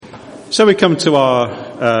So we come to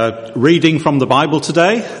our reading from the Bible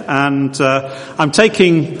today, and I'm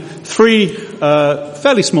taking three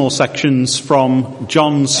fairly small sections from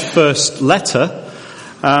John's first letter.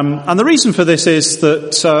 And the reason for this is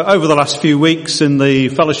that over the last few weeks in the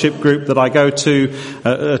fellowship group that I go to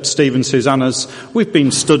at Steve and Susanna's, we've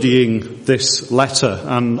been studying this letter,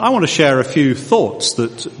 and I want to share a few thoughts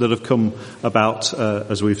that have come about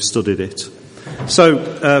as we've studied it.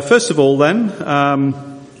 So first of all then,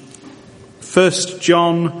 1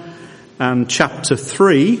 John and chapter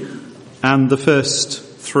 3 and the first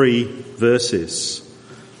 3 verses.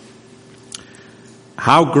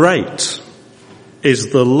 How great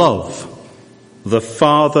is the love the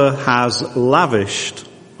Father has lavished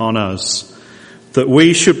on us, that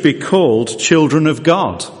we should be called children of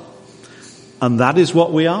God. And that is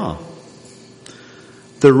what we are.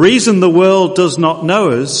 The reason the world does not know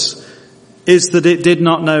us is that it did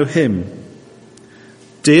not know him.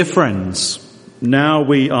 Dear friends, now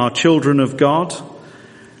we are children of God,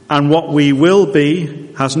 and what we will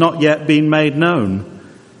be has not yet been made known,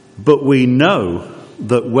 but we know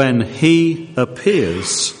that when he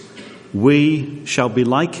appears, we shall be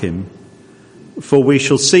like him, for we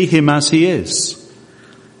shall see him as he is.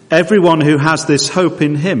 Everyone who has this hope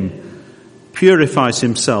in him purifies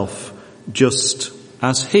himself just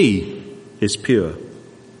as he is pure.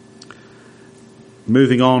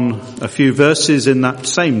 Moving on a few verses in that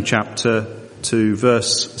same chapter to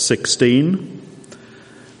verse 16,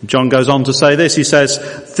 John goes on to say this. He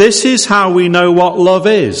says, "This is how we know what love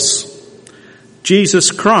is.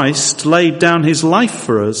 Jesus Christ laid down his life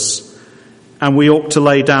for us, and we ought to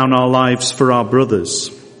lay down our lives for our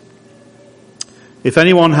brothers. If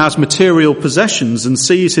anyone has material possessions and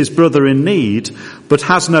sees his brother in need, but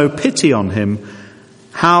has no pity on him,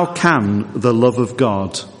 how can the love of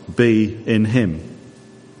God be in him?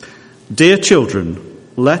 Dear children,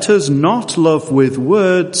 let us not love with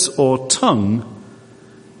words or tongue,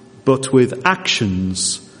 but with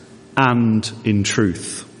actions and in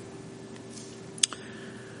truth."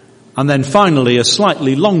 And then finally, a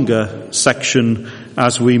slightly longer section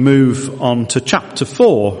as we move on to chapter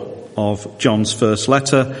 4 of John's first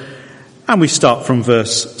letter, and we start from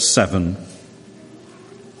verse 7.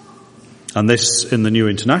 And this, in the New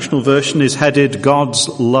International Version, is headed God's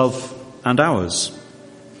Love and Ours.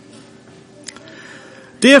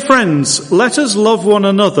 "Dear friends, let us love one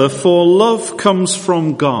another, for love comes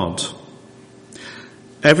from God.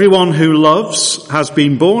 Everyone who loves has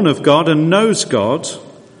been born of God and knows God.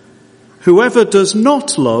 Whoever does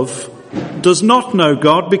not love does not know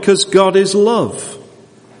God, because God is love.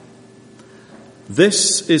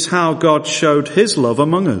 This is how God showed his love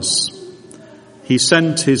among us. He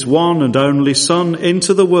sent his one and only Son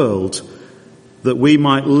into the world that we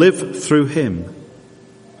might live through him.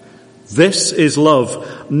 This is love,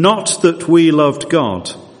 not that we loved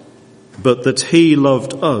God, but that he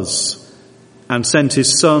loved us and sent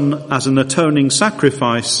his Son as an atoning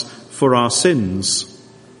sacrifice for our sins.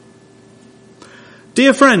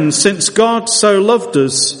 Dear friends, since God so loved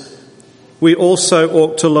us, we also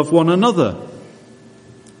ought to love one another.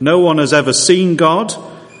 No one has ever seen God,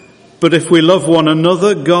 but if we love one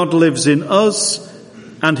another, God lives in us,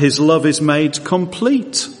 and his love is made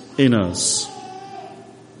complete in us.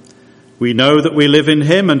 We know that we live in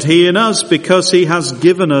him and he in us, because he has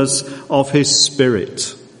given us of his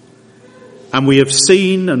Spirit. And we have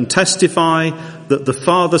seen and testify that the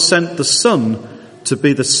Father sent the Son to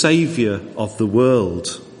be the Saviour of the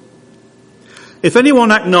world. If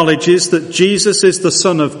anyone acknowledges that Jesus is the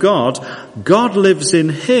Son of God, God lives in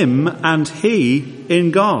him and he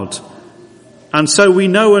in God. And so we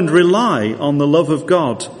know and rely on the love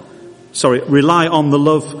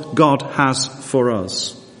God has for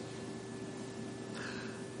us.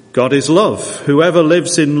 God is love. Whoever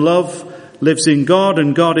lives in love lives in God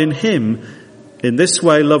and God in him. In this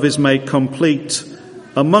way, love is made complete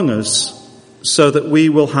among us, so that we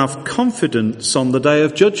will have confidence on the day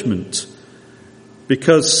of judgment,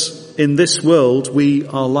 because in this world we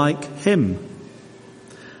are like him.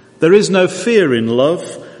 There is no fear in love,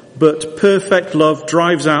 but perfect love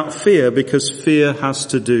drives out fear, because fear has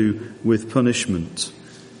to do with punishment.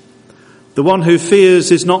 The one who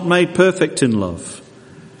fears is not made perfect in love.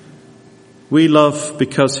 We love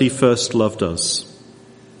because he first loved us.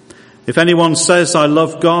 If anyone says, "I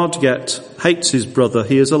love God," yet hates his brother,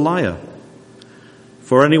 he is a liar.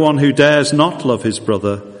 For anyone who dares not love his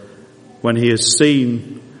brother when he has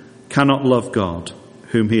seen cannot love God,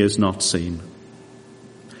 whom he has not seen.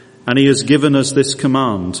 And he has given us this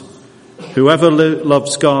command: whoever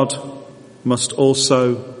loves God must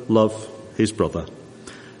also love his brother.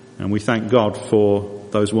 And we thank God for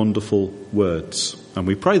those wonderful words. And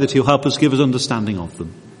we pray that he'll help us, give us understanding of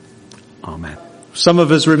them. Amen. Some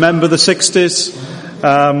of us remember the 60s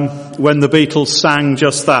when the Beatles sang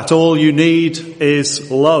just that. All you need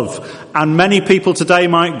is love. And many people today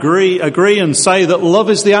might agree and say that love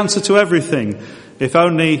is the answer to everything. If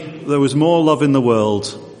only there was more love in the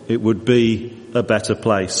world, it would be a better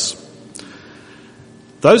place.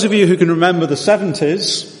 Those of you who can remember the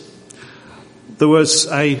 70s, there was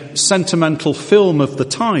a sentimental film of the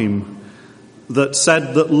time that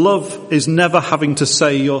said that love is never having to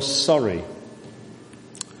say you're sorry.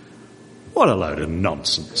 What a load of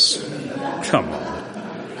nonsense. Come on.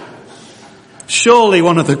 Surely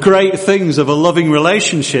one of the great things of a loving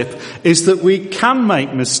relationship is that we can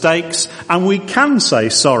make mistakes and we can say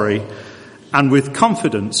sorry, and with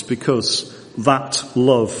confidence, because that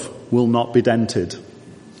love will not be dented.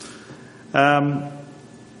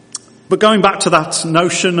 But going back to that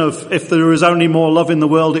notion of if there was only more love in the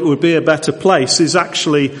world, it would be a better place is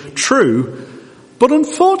actually true, but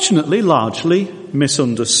unfortunately largely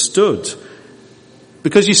misunderstood.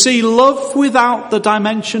 Because you see, love without the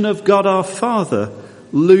dimension of God our Father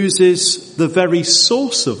loses the very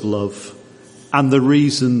source of love and the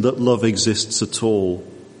reason that love exists at all.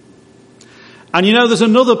 And you know, there's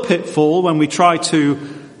another pitfall when we try to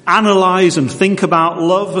analyse and think about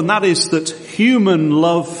love, and that is that human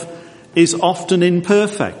love is often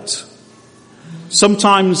imperfect.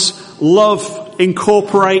 Sometimes love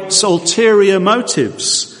incorporates ulterior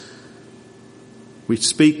motives. We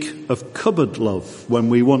speak of cupboard love when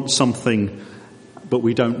we want something but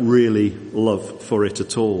we don't really love for it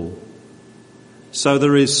at all. So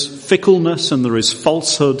there is fickleness and there is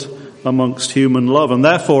falsehood amongst human love, and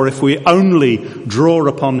therefore if we only draw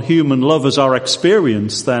upon human love as our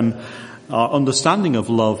experience, then our understanding of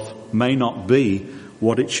love may not be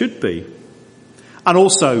what it should be. And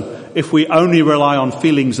also, if we only rely on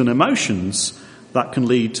feelings and emotions, that can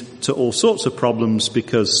lead to all sorts of problems,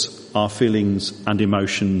 because our feelings and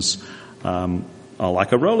emotions are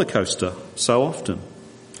like a roller coaster so often.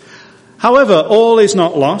 However, all is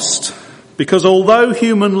not lost, because although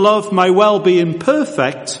human love may well be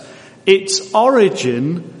imperfect, its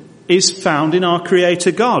origin is found in our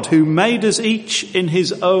Creator God, who made us each in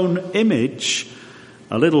his own image.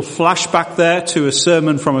 A little flashback there to a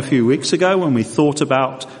sermon from a few weeks ago when we thought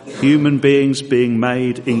about human beings being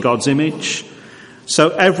made in God's image. So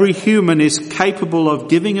every human is capable of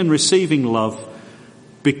giving and receiving love,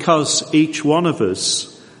 because each one of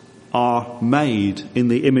us are made in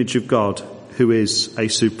the image of God, who is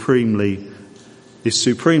supremely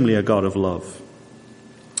a God of love.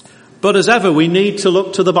 But as ever, we need to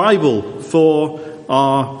look to the Bible for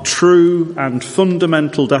our true and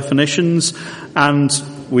fundamental definitions, and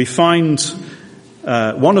we find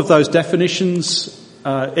one of those definitions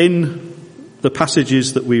in the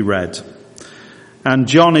passages that we read. And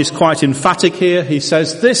John is quite emphatic here. He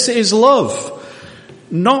says, "This is love,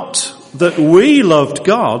 not that we loved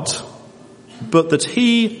God, but that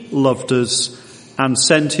he loved us and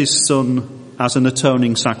sent his Son as an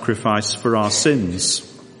atoning sacrifice for our sins."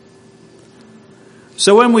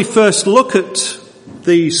 So when we first look at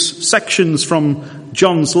these sections from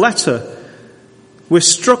John's letter, we're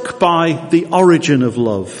struck by the origin of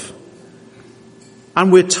love.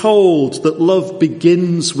 And we're told that love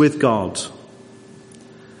begins with God.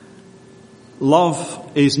 Love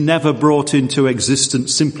is never brought into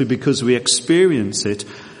existence simply because we experience it.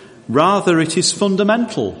 Rather, it is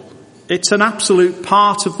fundamental. It's an absolute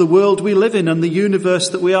part of the world we live in and the universe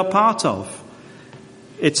that we are part of.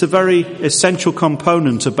 It's a very essential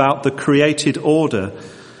component about the created order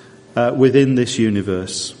within this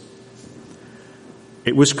universe.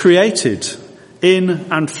 It was created in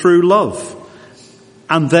and through love.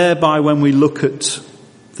 And thereby, when we look at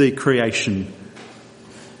the creation,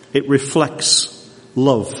 it reflects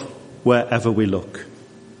love wherever we look.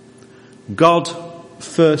 God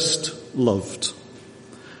first loved.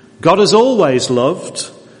 God has always loved.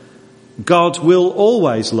 God will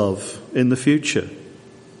always love in the future.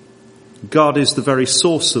 God is the very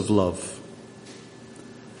source of love.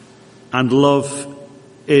 And love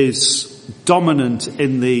is dominant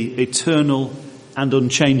in the eternal and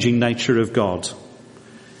unchanging nature of God.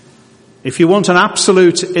 If you want an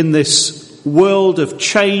absolute in this world of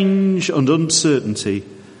change and uncertainty,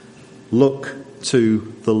 look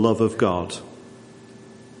to the love of God.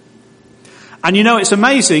 And you know, it's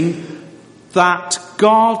amazing that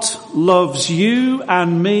God loves you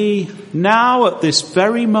and me now at this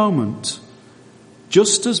very moment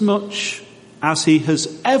just as much as he has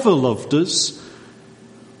ever loved us,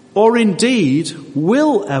 or indeed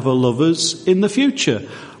will ever love us in the future.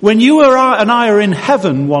 When you and I are in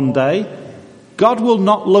heaven one day, God will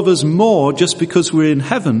not love us more just because we're in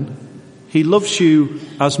heaven. He loves you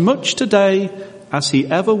as much today as he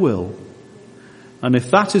ever will. And if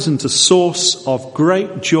that isn't a source of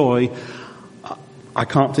great joy, I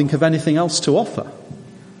can't think of anything else to offer.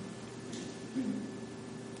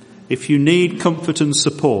 If you need comfort and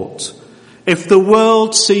support, if the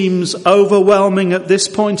world seems overwhelming at this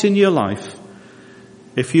point in your life,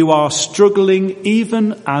 if you are struggling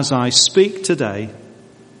even as I speak today,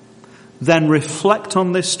 then reflect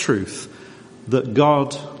on this truth that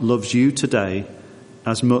God loves you today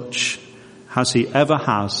as much as he ever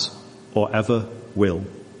has or ever will.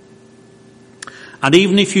 And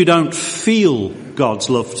even if you don't feel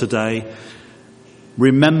God's love today,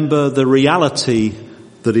 remember the reality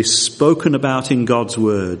that is spoken about in God's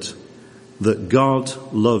word, that God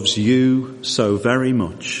loves you so very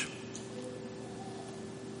much.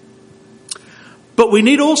 But we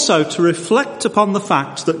need also to reflect upon the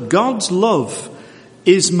fact that God's love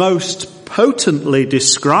is most potently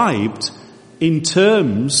described in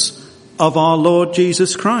terms of our Lord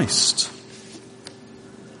Jesus Christ.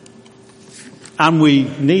 And we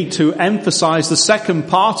need to emphasize the second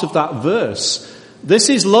part of that verse. This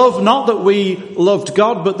is love, not that we loved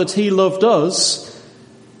God, but that he loved us.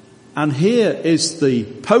 And here is the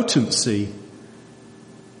potency.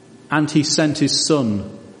 And he sent his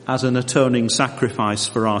Son as an atoning sacrifice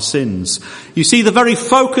for our sins. You see, the very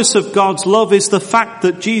focus of God's love is the fact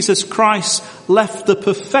that Jesus Christ left the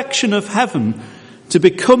perfection of heaven to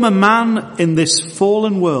become a man in this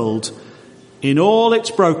fallen world, in all its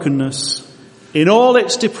brokenness, in all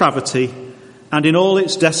its depravity, and in all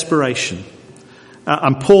its desperation.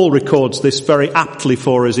 And Paul records this very aptly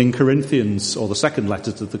for us in Corinthians, or the second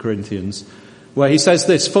letter to the Corinthians, where he says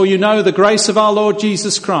this, "For you know the grace of our Lord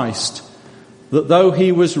Jesus Christ, that though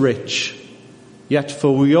he was rich, yet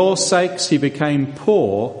for your sakes he became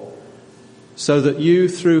poor, so that you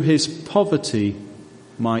through his poverty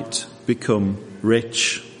might become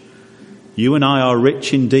rich." You and I are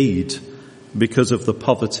rich indeed because of the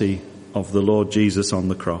poverty of the Lord Jesus on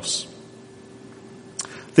the cross.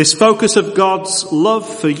 This focus of God's love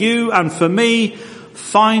for you and for me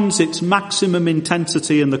finds its maximum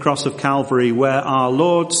intensity in the cross of Calvary, where our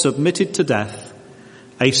Lord submitted to death,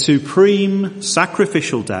 a supreme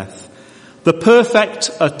sacrificial death, the perfect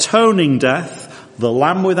atoning death, the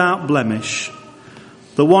Lamb without blemish,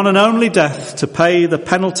 the one and only death to pay the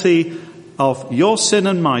penalty of your sin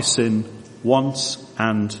and my sin once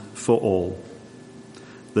and for all.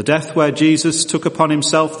 The death where Jesus took upon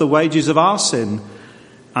himself the wages of our sin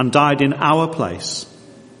and died in our place.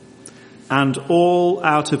 And all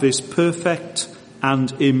out of his perfect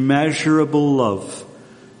and immeasurable love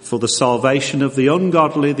for the salvation of the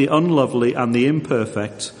ungodly, the unlovely, and the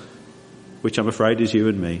imperfect, which I'm afraid is you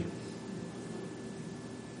and me.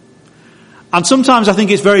 And sometimes I think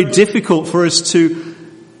it's very difficult for us to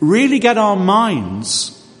really get our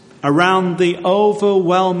minds around the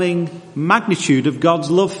overwhelming magnitude of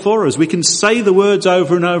God's love for us. We can say the words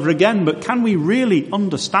over and over again, but can we really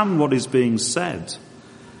understand what is being said?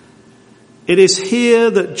 It is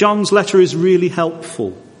here that John's letter is really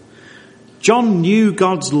helpful. John knew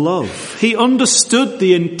God's love. He understood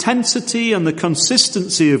the intensity and the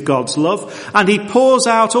consistency of God's love, and he pours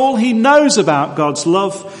out all he knows about God's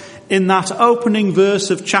love in that opening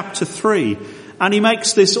verse of chapter 3. And he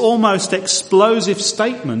makes this almost explosive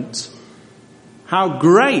statement: how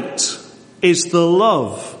great is the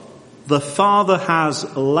love the Father has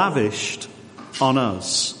lavished on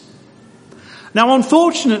us. Now,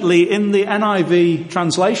 unfortunately, in the NIV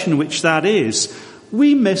translation, which that is,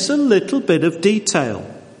 we miss a little bit of detail.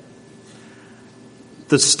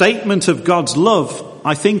 The statement of God's love,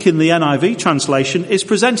 I think in the NIV translation, is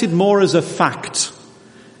presented more as a fact.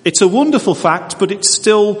 It's a wonderful fact, but it's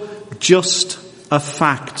still just a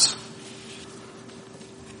fact.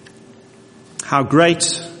 How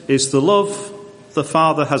great is the love the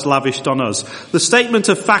Father has lavished on us. The statement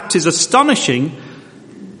of fact is astonishing,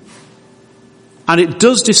 and it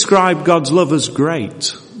does describe God's love as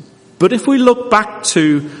great. But if we look back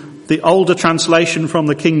to the older translation from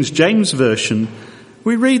the King James Version,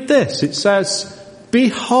 we read this. It says,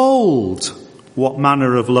 "Behold what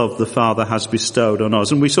manner of love the Father has bestowed on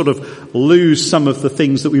us." And we sort of lose some of the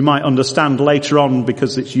things that we might understand later on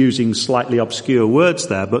because it's using slightly obscure words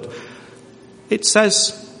there. But it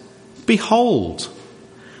says, "Behold."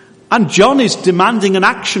 And John is demanding an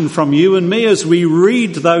action from you and me as we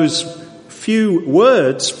read those few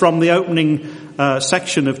words from the opening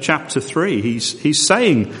section of chapter 3. He's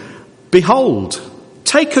saying, "Behold,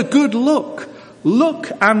 take a good look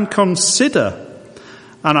and consider."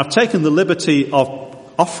 And I've taken the liberty of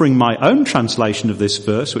offering my own translation of this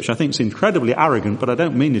verse, which I think is incredibly arrogant, but I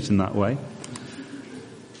don't mean it in that way.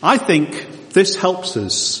 I think this helps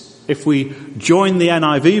us if we join the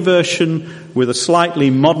NIV version with a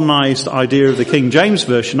slightly modernized idea of the King James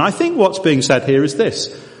Version. I think what's being said here is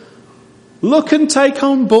this: look and take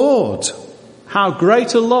on board how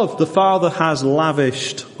great a love the Father has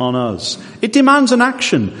lavished on us. It demands an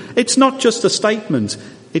action. It's not just a statement.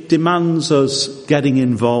 It demands us getting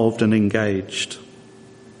involved and engaged.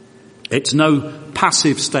 It's no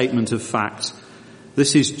passive statement of fact.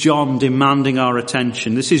 This is John demanding our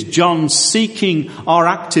attention. This is John seeking our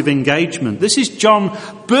active engagement. This is John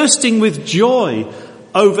bursting with joy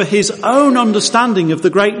over his own understanding of the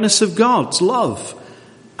greatness of God's love.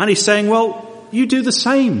 And he's saying, well, you do the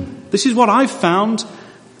same. This is what I've found.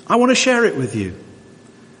 I want to share it with you.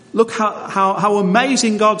 Look how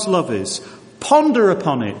amazing God's love is. Ponder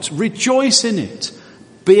upon it. Rejoice in it.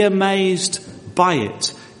 Be amazed by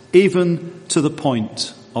it, even to the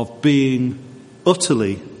point of being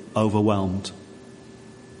utterly overwhelmed.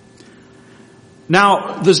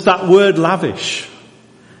 Now, there's that word lavish.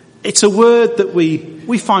 It's a word that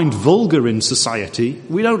we find vulgar in society.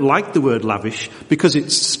 We don't like the word lavish because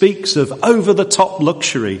it speaks of over-the-top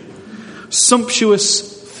luxury,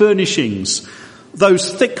 sumptuous furnishings,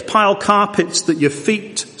 those thick pile carpets that your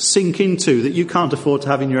feet sink into that you can't afford to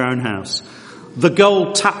have in your own house, the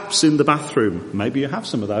gold taps in the bathroom. Maybe you have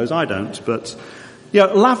some of those, I don't, but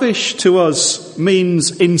lavish to us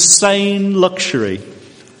means insane luxury.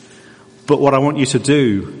 But what I want you to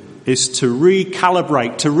do is to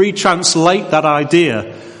recalibrate, to retranslate that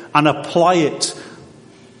idea and apply it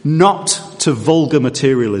not to vulgar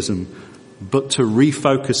materialism, but to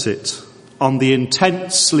refocus it on the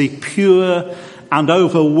intensely pure and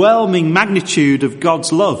overwhelming magnitude of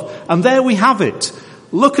God's love. And there we have it.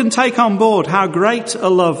 Look and take on board how great a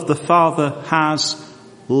love the Father has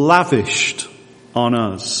lavished on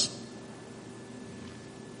us.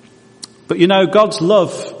 But God's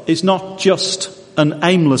love is not just an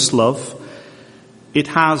aimless love. It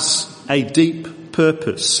has a deep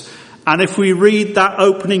purpose. And if we read that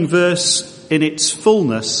opening verse in its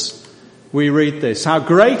fullness, we read this: how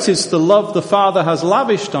great is the love the Father has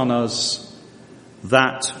lavished on us,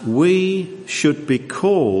 that we should be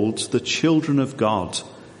called the children of God.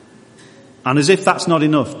 And as if that's not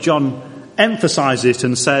enough, John emphasizes it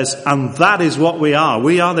and says, and that is what we are.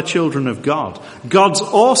 We are the children of God. God's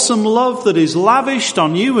awesome love that is lavished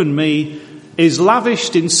on you and me is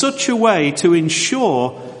lavished in such a way to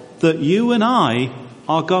ensure that you and I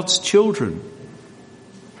are God's children.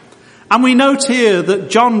 And we note here that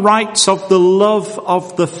John writes of the love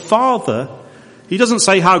of the Father. He doesn't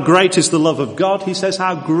say how great is the love of God. He says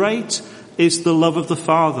how great is the love of the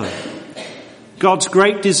Father. God's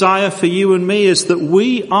great desire for you and me is that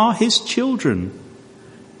we are his children.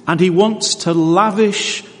 And he wants to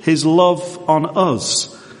lavish his love on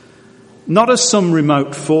us. Not as some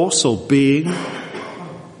remote force or being,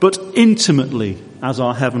 but intimately as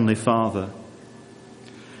our Heavenly Father.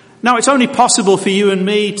 Now, it's only possible for you and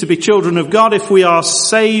me to be children of God if we are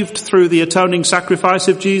saved through the atoning sacrifice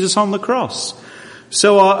of Jesus on the cross.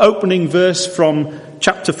 So our opening verse from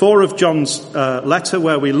chapter 4 of John's letter,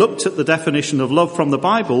 where we looked at the definition of love from the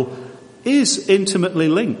Bible, is intimately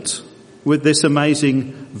linked with this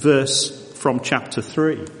amazing verse from chapter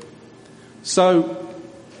 3. So,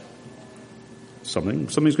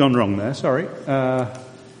 something's gone wrong there, sorry.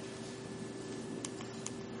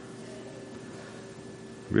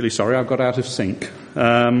 Really sorry, I've got out of sync.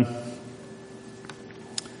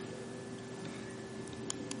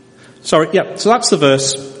 So that's the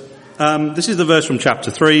verse. This is the verse from chapter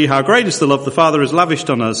 3. How great is the love the Father has lavished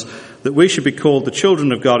on us, that we should be called the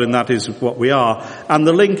children of God, and that is what we are. And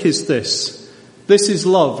the link is this. This is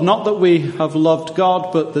love. Not that we have loved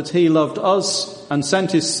God, but that he loved us and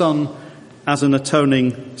sent his Son as an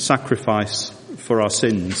atoning sacrifice for our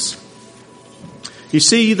sins. You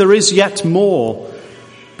see, there is yet more.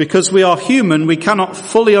 Because we are human, we cannot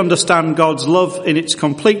fully understand God's love in its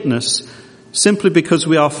completeness, simply because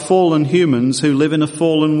we are fallen humans who live in a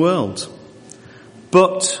fallen world.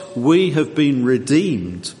 But we have been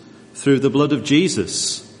redeemed through the blood of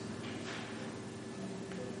Jesus.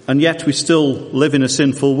 And yet we still live in a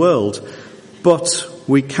sinful world. But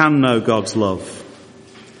we can know God's love.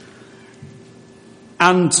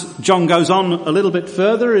 And John goes on a little bit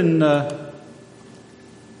further in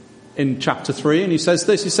chapter 3, and he says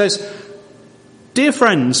this. He says, "Dear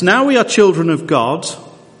friends, now we are children of God,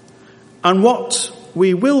 and what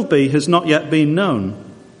we will be has not yet been known.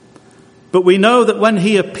 But we know that when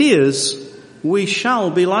he appears, we shall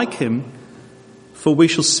be like him, for we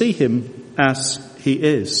shall see him as he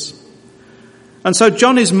is. And so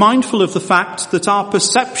John is mindful of the fact that our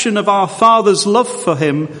perception of our Father's love for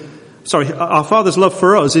our Father's love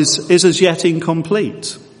for us is as yet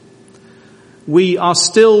incomplete. We are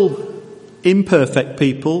still imperfect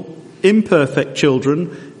people, imperfect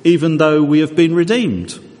children, even though we have been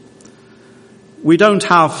redeemed. We don't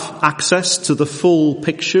have access to the full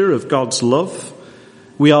picture of God's love.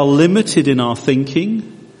 We are limited in our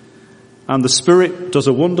thinking, and the Spirit does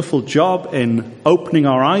a wonderful job in opening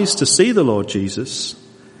our eyes to see the Lord Jesus.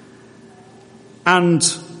 And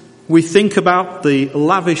we think about the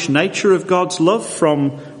lavish nature of God's love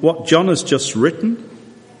from what John has just written,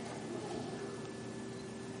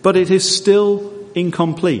 but it is still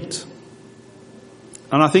incomplete.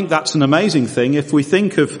 And I think that's an amazing thing if we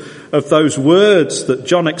think of those words that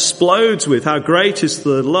John explodes with, how great is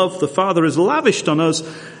the love the Father has lavished on us,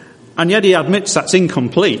 and yet he admits that's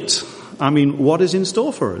incomplete. I mean, what is in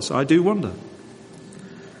store for us? I do wonder.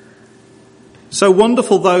 So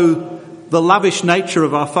wonderful though the lavish nature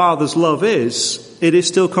of our Father's love is, it is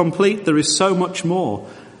still complete. There is so much more,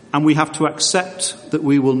 and we have to accept that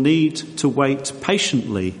we will need to wait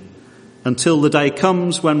patiently until the day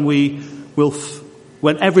comes when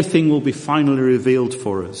when everything will be finally revealed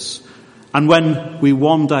for us, and when we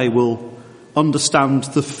one day will understand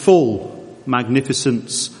the full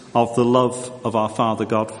magnificence of the love of our Father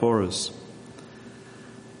God for us.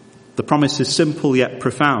 The promise is simple yet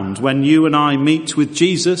profound. When you and I meet with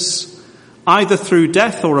Jesus, either through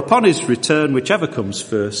death or upon his return, whichever comes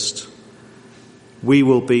first, we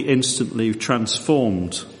will be instantly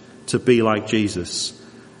transformed to be like Jesus.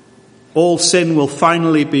 All sin will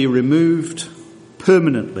finally be removed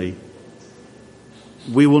permanently.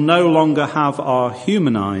 We will no longer have our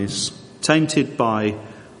human eyes tainted by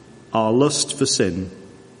our lust for sin,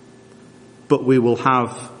 but we will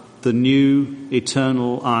have the new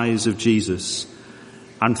eternal eyes of Jesus.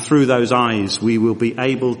 And through those eyes we will be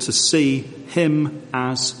able to see him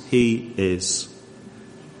as he is.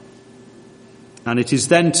 And it is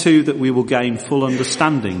then too that we will gain full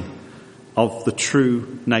understanding of the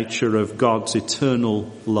true nature of God's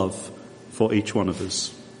eternal love for each one of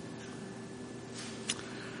us.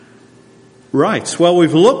 Right, well,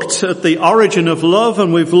 we've looked at the origin of love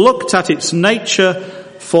and we've looked at its nature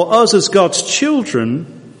for us as God's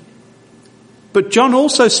children. But John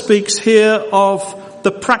also speaks here of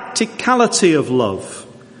the practicality of love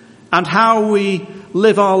and how we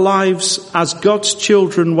live our lives as God's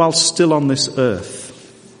children while still on this earth.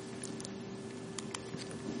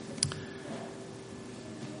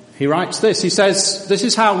 He writes this, he says, "This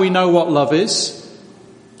is how we know what love is.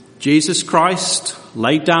 Jesus Christ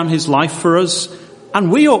laid down his life for us,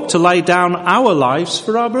 and we ought to lay down our lives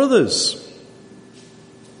for our brothers."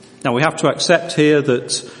 Now we have to accept here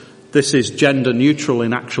that this is gender neutral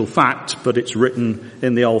in actual fact, but it's written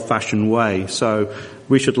in the old-fashioned way. So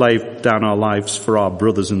we should lay down our lives for our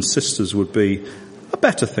brothers and sisters would be a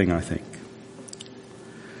better thing, I think.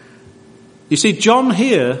 You see, John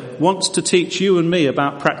here wants to teach you and me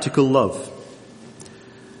about practical love.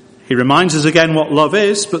 He reminds us again what love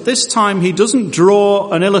is, but this time he doesn't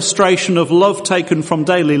draw an illustration of love taken from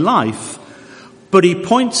daily life, but he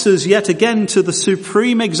points us yet again to the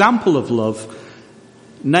supreme example of love,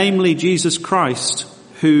 namely Jesus Christ,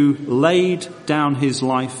 who laid down his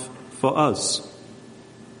life for us.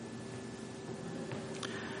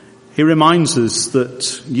 He reminds us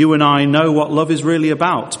that you and I know what love is really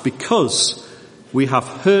about because we have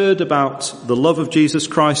heard about the love of Jesus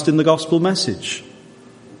Christ in the gospel message.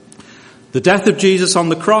 The death of Jesus on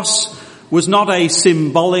the cross was not a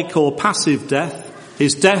symbolic or passive death.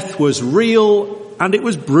 His death was real and it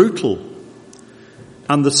was brutal.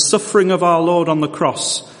 And the suffering of our Lord on the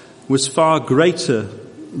cross was far greater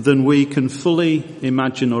than we can fully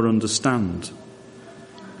imagine or understand.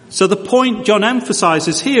 So the point John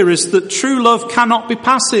emphasizes here is that true love cannot be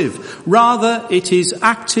passive. Rather, it is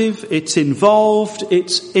active, it's involved,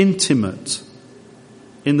 it's intimate.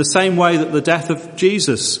 In the same way that the death of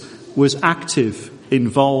Jesus was active,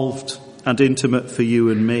 involved, and intimate for you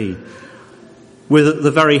and me. With at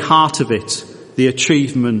the very heart of it, the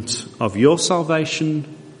achievement of your salvation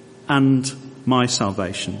and my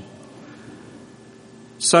salvation.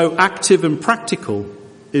 So active and practical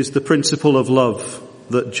is the principle of love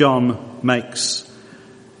that John makes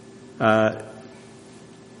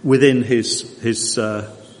within his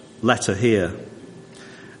letter here.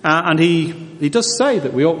 And he does say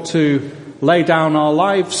that we ought to lay down our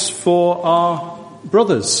lives for our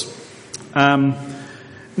brothers.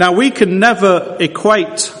 Now we can never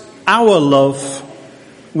equate our love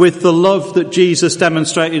with the love that Jesus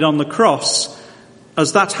demonstrated on the cross,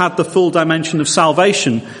 as that had the full dimension of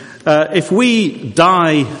salvation. If we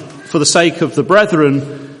die for the sake of the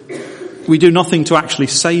brethren, we do nothing to actually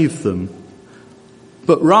save them.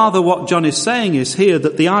 But rather what John is saying is here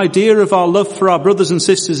that the idea of our love for our brothers and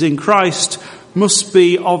sisters in Christ must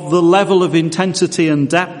be of the level of intensity and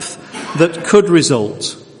depth that could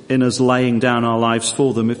result in us laying down our lives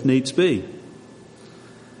for them if needs be.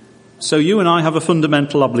 So you and I have a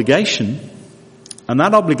fundamental obligation, and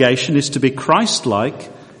that obligation is to be Christ-like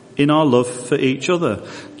in our love for each other.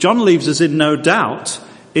 John leaves us in no doubt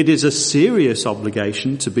it is a serious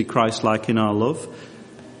obligation to be Christ-like in our love,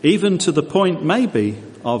 even to the point maybe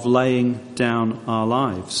of laying down our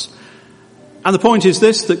lives. And the point is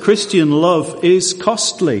this, that Christian love is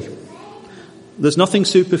costly. There's nothing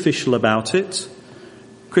superficial about it.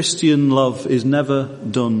 Christian love is never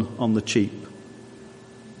done on the cheap.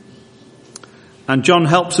 And John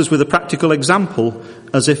helps us with a practical example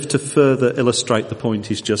as if to further illustrate the point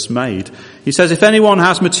he's just made. He says, if anyone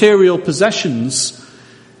has material possessions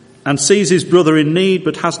and sees his brother in need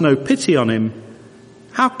but has no pity on him,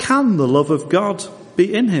 how can the love of God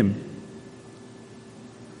be in him?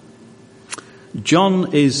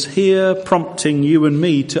 John is here prompting you and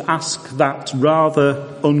me to ask that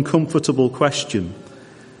rather uncomfortable question.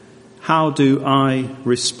 How do I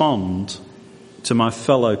respond to my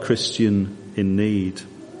fellow Christian in need?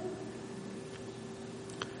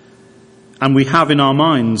 And we have in our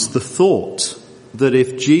minds the thought that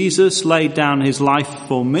if Jesus laid down his life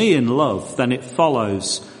for me in love, then it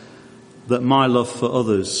follows that my love for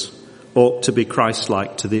others ought to be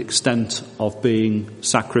Christ-like to the extent of being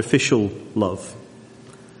sacrificial love.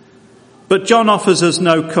 But John offers us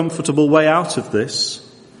no comfortable way out of this,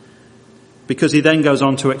 because he then goes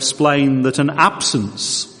on to explain that an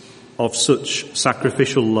absence of such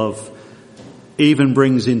sacrificial love even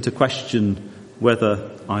brings into question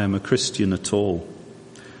whether I am a Christian at all.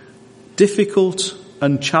 Difficult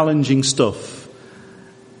and challenging stuff,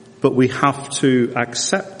 but we have to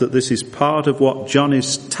accept that this is part of what John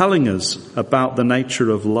is telling us about the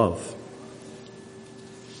nature of love.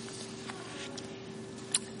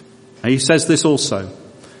 And he says this also,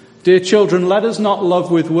 dear children, let us not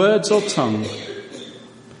love with words or tongue,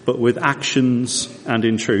 but with actions and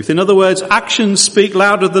in truth. In other words, actions speak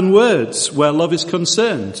louder than words where love is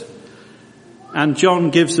concerned. And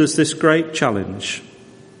John gives us this great challenge.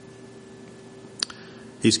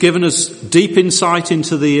 He's given us deep insight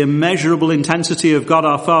into the immeasurable intensity of God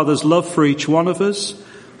our Father's love for each one of us,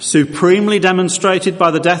 supremely demonstrated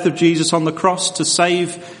by the death of Jesus on the cross to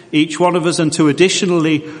save each one of us and to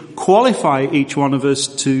additionally qualify each one of us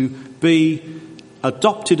to be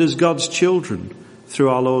adopted as God's children through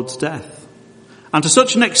our Lord's death. And to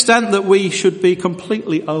such an extent that we should be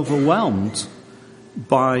completely overwhelmed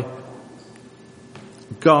by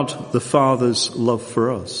God the Father's love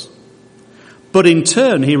for us. But in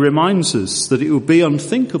turn, he reminds us that it would be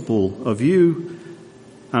unthinkable of you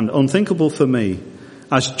and unthinkable for me,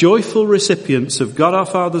 as joyful recipients of God our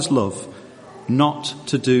Father's love, not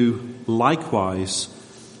to do likewise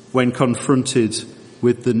when confronted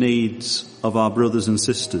with the needs of our brothers and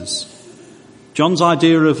sisters. John's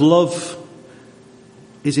idea of love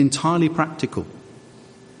is entirely practical.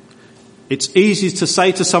 It's easy to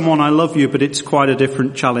say to someone, I love you, but it's quite a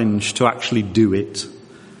different challenge to actually do it.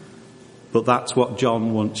 But that's what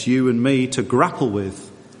John wants you and me to grapple with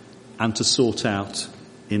and to sort out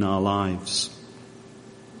in our lives.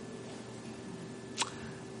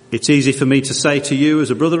 It's easy for me to say to you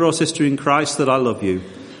as a brother or sister in Christ that I love you.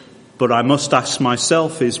 But I must ask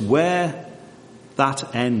myself is where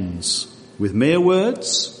that ends. With mere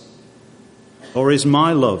words? Or is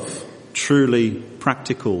my love truly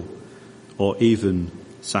practical or even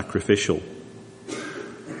sacrificial?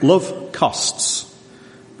 Love costs.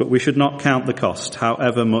 But we should not count the cost,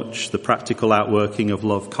 however much the practical outworking of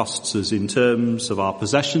love costs us in terms of our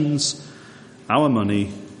possessions, our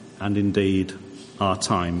money, and indeed our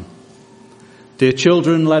time. Dear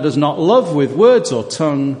children, let us not love with words or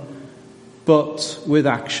tongue, but with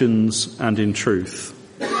actions and in truth.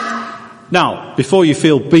 Now, before you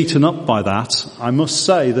feel beaten up by that, I must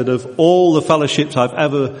say that of all the fellowships I've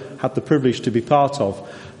ever had the privilege to be part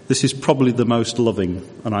of, this is probably the most loving,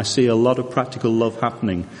 and I see a lot of practical love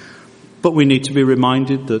happening. But we need to be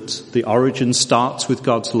reminded that the origin starts with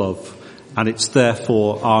God's love, and it's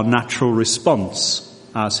therefore our natural response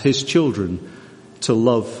as his children to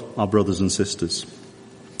love our brothers and sisters.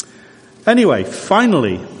 Anyway,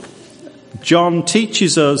 finally, John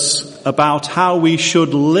teaches us about how we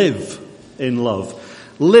should live in love,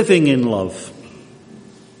 living in love.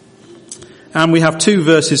 And we have two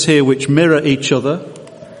verses here which mirror each other.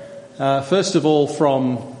 First of all,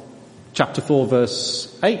 from chapter 4,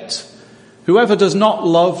 verse 8, Whoever does not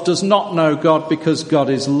love does not know God, because God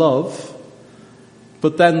is love.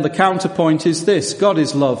 But then the counterpoint is this: God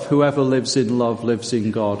is love. Whoever lives in love lives in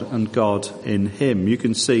God, and God in him. You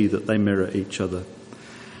can see that they mirror each other.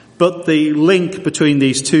 But the link between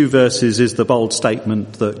these two verses is the bold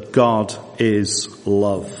statement that God is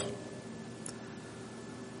love.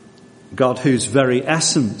 God, whose very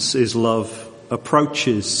essence is love,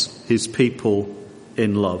 approaches his people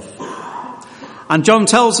in love. And John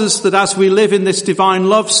tells us that as we live in this divine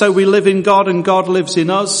love, so we live in God and God lives in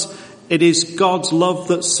us. It is God's love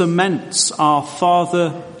that cements our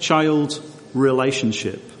father-child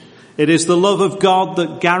relationship. It is the love of God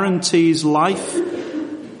that guarantees life,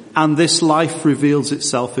 and this life reveals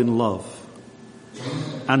itself in love.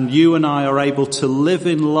 And you and I are able to live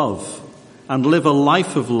in love and live a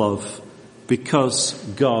life of love because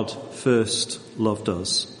God first loved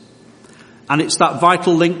us. And it's that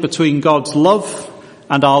vital link between God's love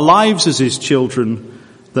and our lives as his children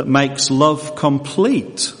that makes love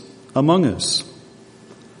complete among us.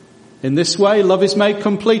 In this way, love is made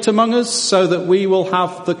complete among us so that we will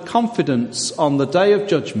have the confidence on the day of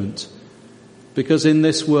judgment, because in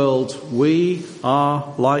this world we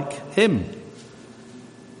are like him.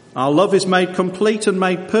 Our love is made complete and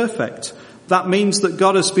made perfect. That means that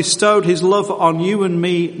God has bestowed his love on you and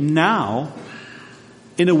me now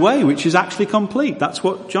in a way which is actually complete. That's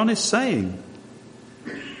what John is saying.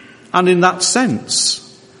 And in that sense,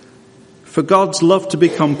 for God's love to be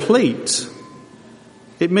complete,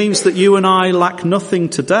 it means that you and I lack nothing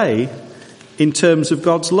today in terms of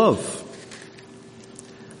God's love.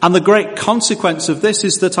 And the great consequence of this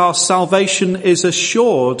is that our salvation is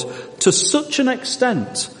assured to such an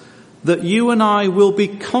extent that you and I will be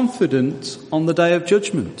confident on the day of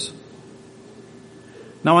judgment.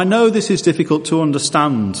 Now, I know this is difficult to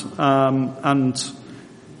understand, and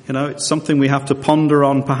it's something we have to ponder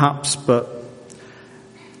on perhaps, but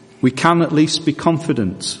we can at least be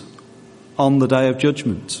confident on the day of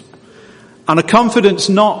judgment. And a confidence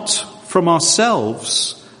not from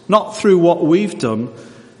ourselves, not through what we've done,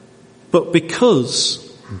 but because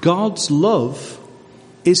God's love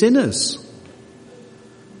is in us.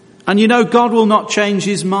 And God will not change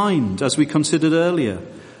his mind, as we considered earlier.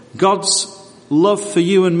 God's love for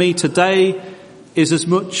you and me today is as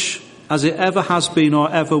much as it ever has been or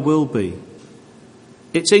ever will be.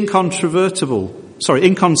 It's inconceivable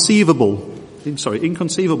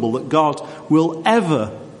that God will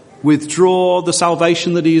ever withdraw the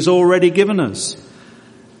salvation that he has already given us,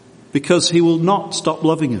 because he will not stop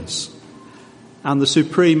loving us. And the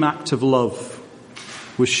supreme act of love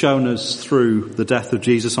was shown us through the death of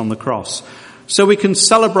Jesus on the cross. So we can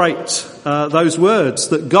celebrate those words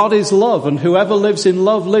that God is love, and whoever lives in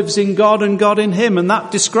love lives in God and God in him. And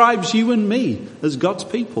that describes you and me as God's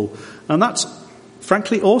people. And that's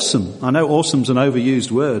frankly awesome. I know awesome's an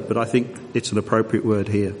overused word, but I think it's an appropriate word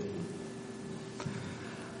here.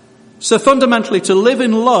 So fundamentally, to live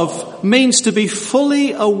in love means to be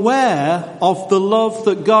fully aware of the love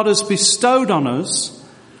that God has bestowed on us,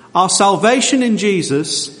 our salvation in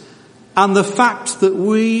Jesus, and the fact that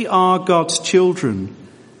we are God's children.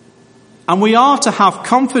 And we are to have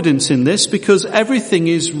confidence in this because everything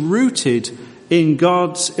is rooted in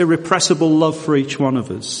God's irrepressible love for each one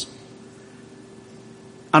of us.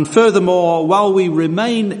 And furthermore, while we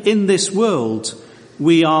remain in this world,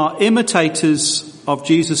 we are imitators of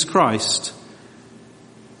Jesus Christ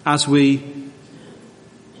as we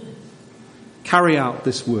carry out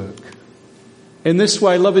this work. In this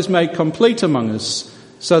way, love is made complete among us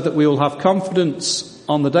so that we will have confidence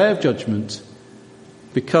on the day of judgment,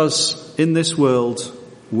 because in this world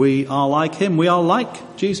we are like him. We are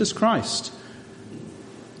like Jesus Christ.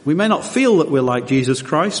 We may not feel that we're like Jesus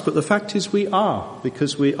Christ, but the fact is we are,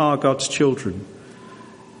 because we are God's children.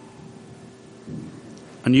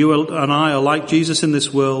 And you and I are like Jesus in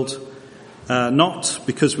this world, not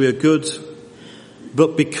because we are good,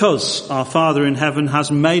 but because our Father in heaven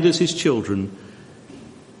has made us his children,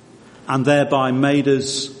 and thereby made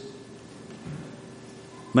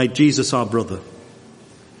Jesus our brother.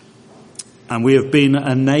 And we have been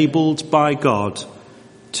enabled by God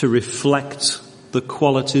to reflect the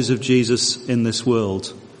qualities of Jesus in this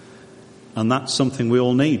world. And that's something we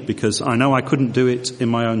all need, because I know I couldn't do it in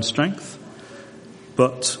my own strength.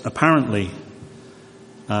 But apparently,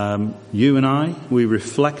 you and I, we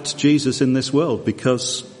reflect Jesus in this world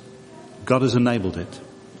because God has enabled it.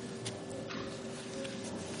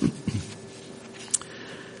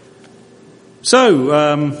 So,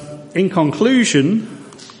 in conclusion,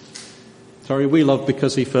 Sorry, we love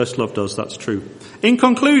because he first loved us, that's true. In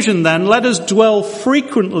conclusion then, let us dwell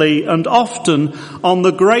frequently and often on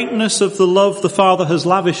the greatness of the love the Father has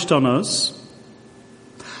lavished on us.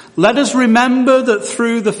 Let us remember that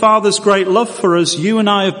through the Father's great love for us, you and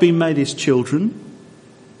I have been made his children.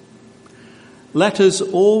 Let us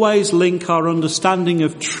always link our understanding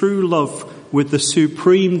of true love with the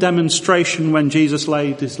supreme demonstration when Jesus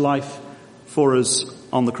laid his life for us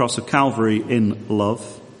on the cross of Calvary in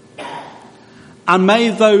love. And may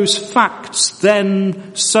those facts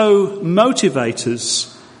then so motivate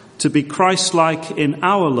us to be Christ-like in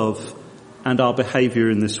our love and our behaviour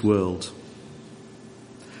in this world.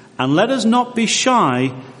 And let us not be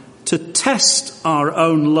shy to test our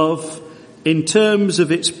own love in terms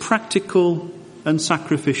of its practical and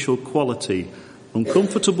sacrificial quality,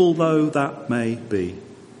 uncomfortable though that may be.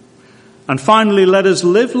 And finally, let us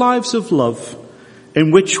live lives of love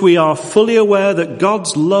in which we are fully aware that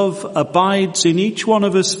God's love abides in each one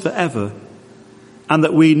of us forever, and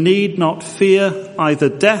that we need not fear either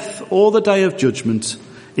death or the day of judgment.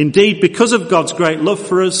 Indeed, because of God's great love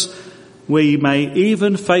for us, we may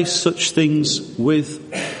even face such things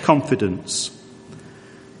with confidence.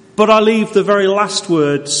 But I leave the very last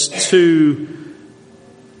words to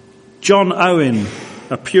John Owen,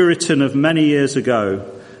 a Puritan of many years ago.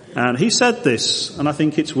 And he said this, and I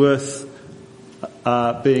think it's worth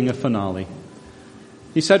being a finale.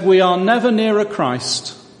 He said, "We are never nearer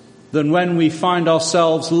Christ than when we find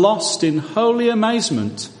ourselves lost in holy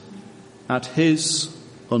amazement at his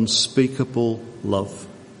unspeakable love."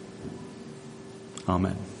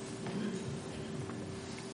 Amen.